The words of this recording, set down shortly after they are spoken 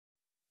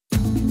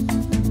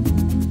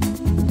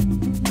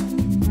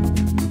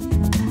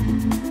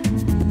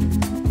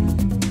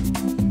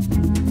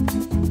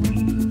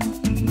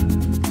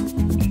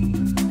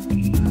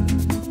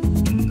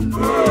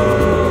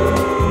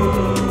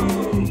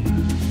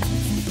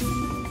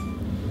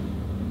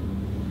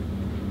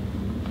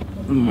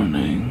Good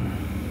morning.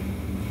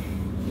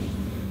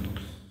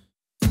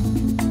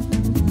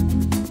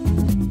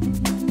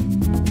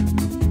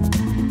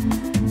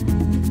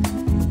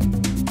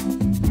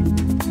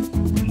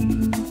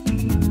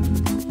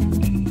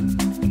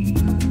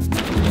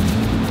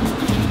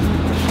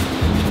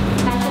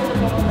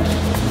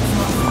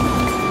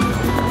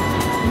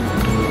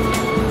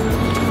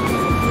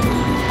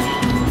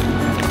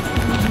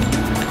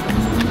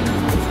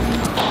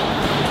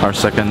 Our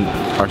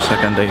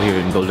second day here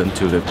in Golden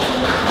Tulip,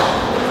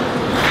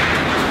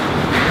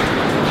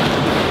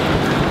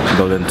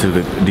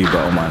 Dibba,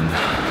 Oman,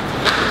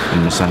 in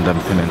Musandam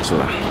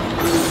Peninsula.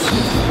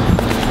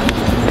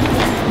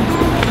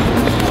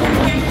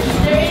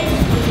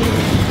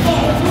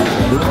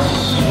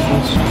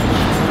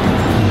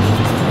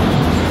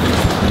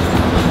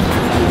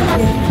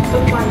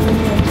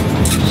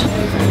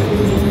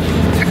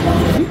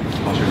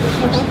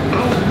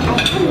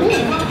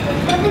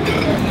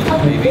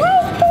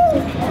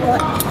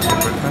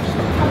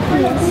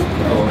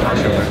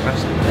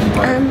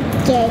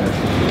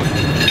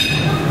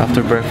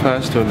 After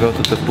breakfast, we'll go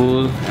to the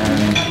pool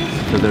and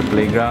to the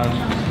playground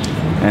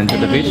and to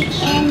the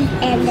beach.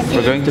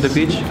 We're going to the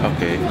beach?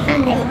 Okay.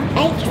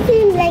 I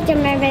seem like a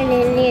mermaid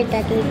earlier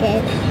that he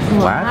did.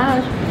 What?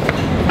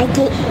 I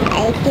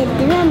can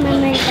remember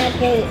that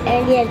day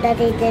earlier that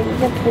he did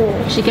the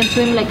pool. She can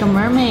swim like a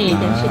mermaid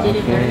and she did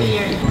it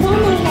earlier.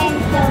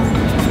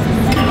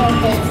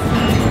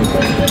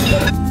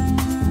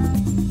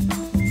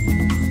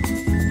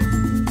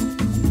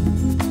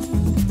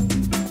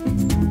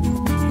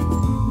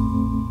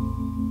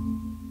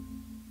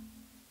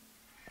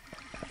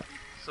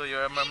 So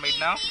you're a mermaid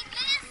now?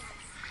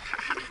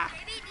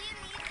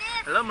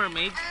 Hello,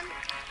 mermaid.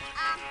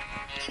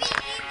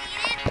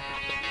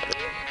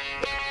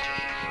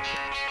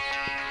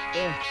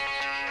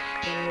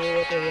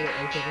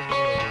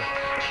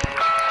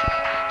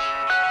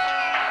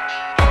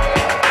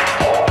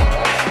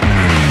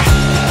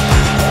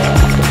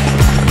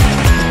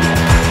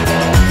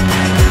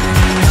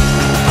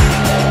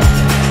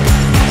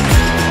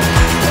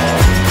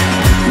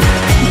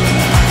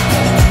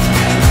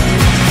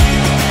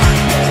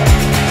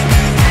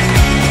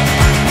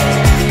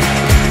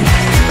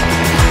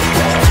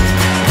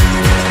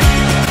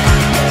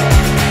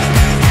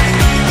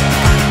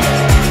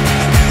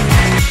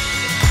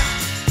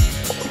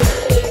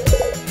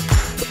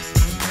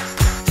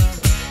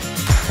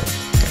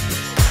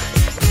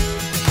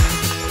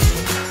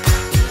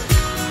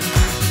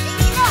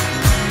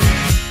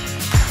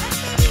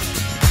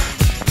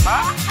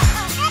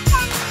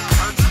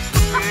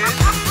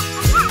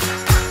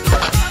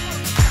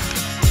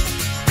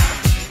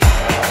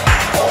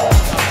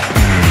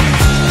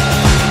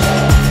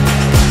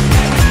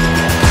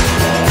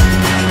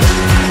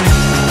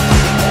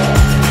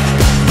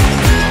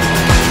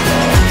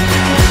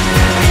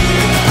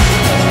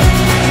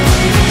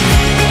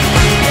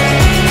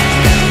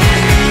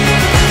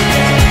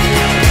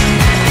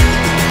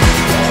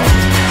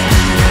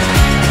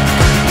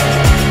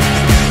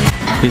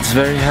 It's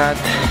very hot,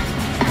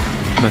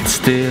 but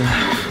still,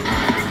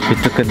 we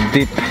took a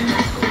dip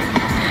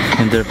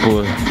in their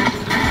pool.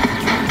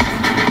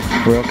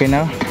 We're okay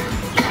now?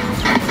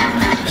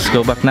 Let's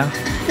go back now?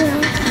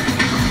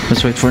 Yeah.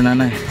 Let's wait for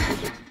Nanay.